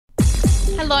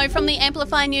Hello from the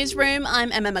Amplify Newsroom,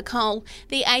 I'm Emma McCall.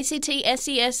 The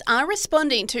ACT-SES are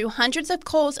responding to hundreds of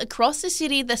calls across the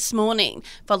city this morning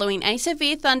following a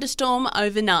severe thunderstorm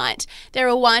overnight. There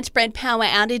are widespread power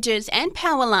outages and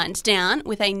power lines down,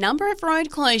 with a number of road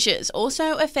closures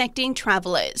also affecting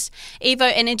travellers.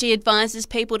 Evo Energy advises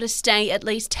people to stay at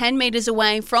least 10 metres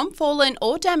away from fallen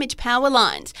or damaged power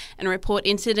lines and report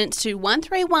incidents to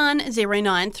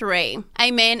 131093. A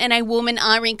man and a woman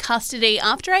are in custody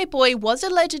after a boy was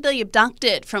allegedly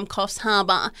abducted from Coffs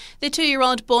Harbour. The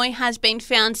 2-year-old boy has been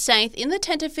found safe in the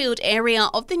Tenterfield area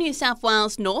of the New South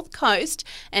Wales North Coast.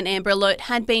 An Amber Alert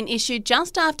had been issued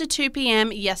just after 2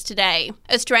 p.m. yesterday.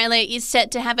 Australia is set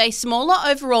to have a smaller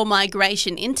overall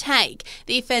migration intake.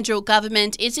 The federal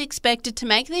government is expected to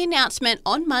make the announcement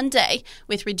on Monday,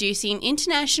 with reducing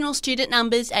international student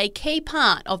numbers a key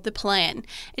part of the plan.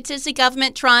 It says the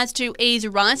government tries to ease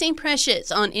rising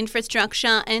pressures on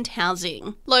infrastructure and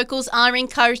housing. Locals are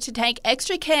encouraged to take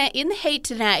extra care in the heat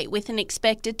today, with an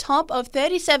expected top of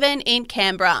 37 in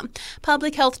Canberra.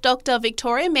 Public Health Doctor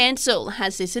Victoria Mansell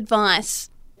has this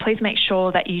advice. Please make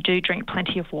sure that you do drink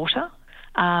plenty of water.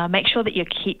 Make sure that you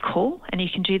keep cool, and you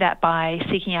can do that by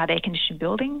seeking out air-conditioned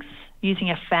buildings,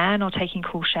 using a fan or taking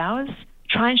cool showers.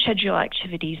 Try and schedule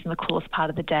activities in the coolest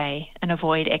part of the day and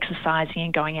avoid exercising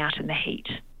and going out in the heat.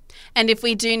 And if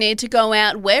we do need to go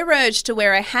out, we're urged to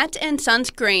wear a hat and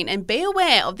sunscreen and be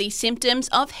aware of the symptoms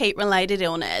of heat-related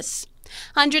illness.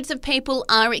 Hundreds of people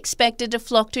are expected to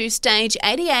flock to Stage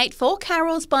 88 for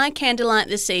Carols by Candlelight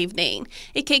this evening.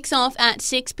 It kicks off at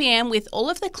 6 p.m. with all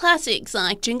of the classics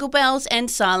like Jingle Bells and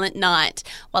Silent Night,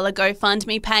 while a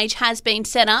GoFundMe page has been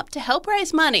set up to help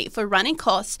raise money for running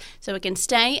costs so it can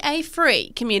stay a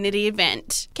free community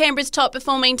event. Canberra's top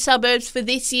performing suburbs for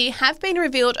this year have been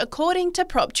revealed according to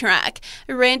PropTrack.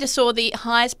 Randa saw the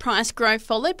highest price growth,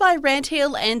 followed by Red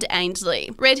Hill and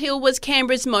Ainslie. Red Hill was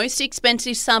Canberra's most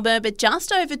expensive suburb at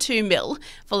just over 2 mil,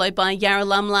 followed by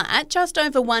Yarralumla at just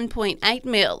over 1.8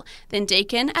 mil, then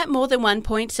Deakin at more than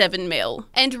 1.7 mil.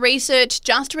 And research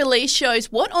just released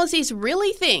shows what Aussies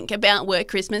really think about work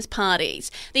Christmas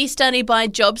parties. The study by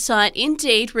job site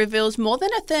Indeed reveals more than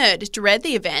a third dread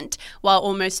the event, while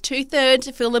almost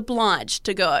 2/3 feel obliged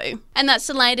to go. And that's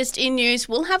the latest in news.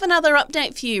 We'll have another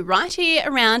update for you right here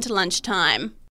around lunchtime.